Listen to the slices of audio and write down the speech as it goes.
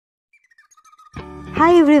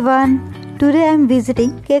Hi everyone, today I am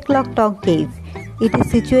visiting Kek Lok Tong cave. It is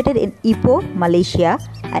situated in Ipoh, Malaysia,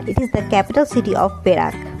 and it is the capital city of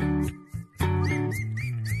Perak.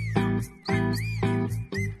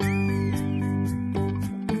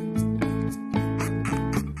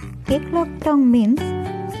 Kek Lok Tong means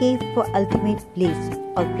Cave of Ultimate Bliss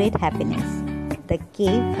or Great Happiness. The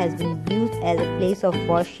cave has been used as a place of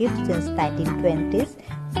worship since 1920s,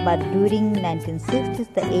 but during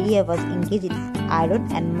 1960s the area was engaged in iron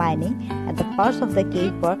and mining, and the parts of the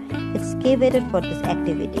cave were excavated for this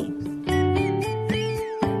activity.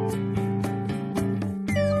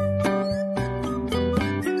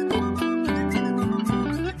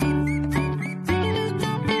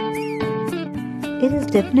 It is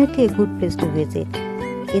definitely a good place to visit.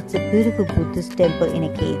 It's a beautiful Buddhist temple in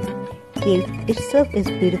a cave. Cave itself is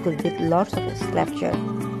beautiful with lots of sculpture.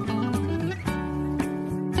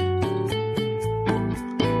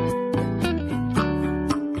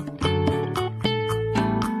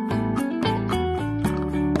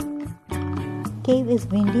 Cave is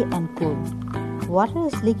windy and cool. Water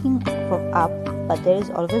is leaking from up, but there is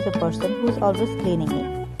always a person who is always cleaning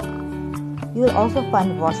it. You will also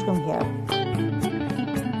find washroom here.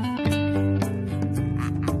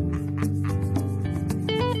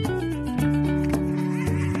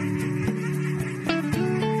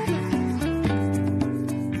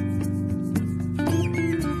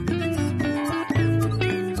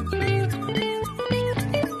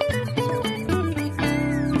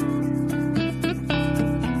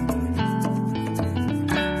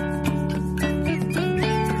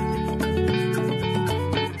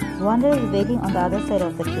 Wanderer is waiting on the other side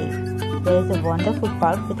of the cave. There is a wonderful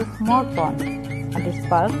park with a small pond, and this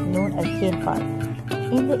park known as Zen Park.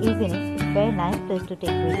 In the evening, it's a very nice place to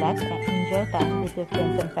take relax and enjoy time with your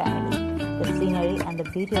friends and family. The scenery and the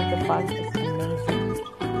beauty of the park is amazing.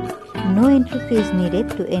 No entry fee is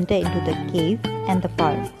needed to enter into the cave and the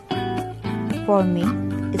park. For me,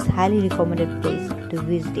 it's a highly recommended place to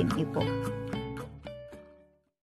visit in Ipoh.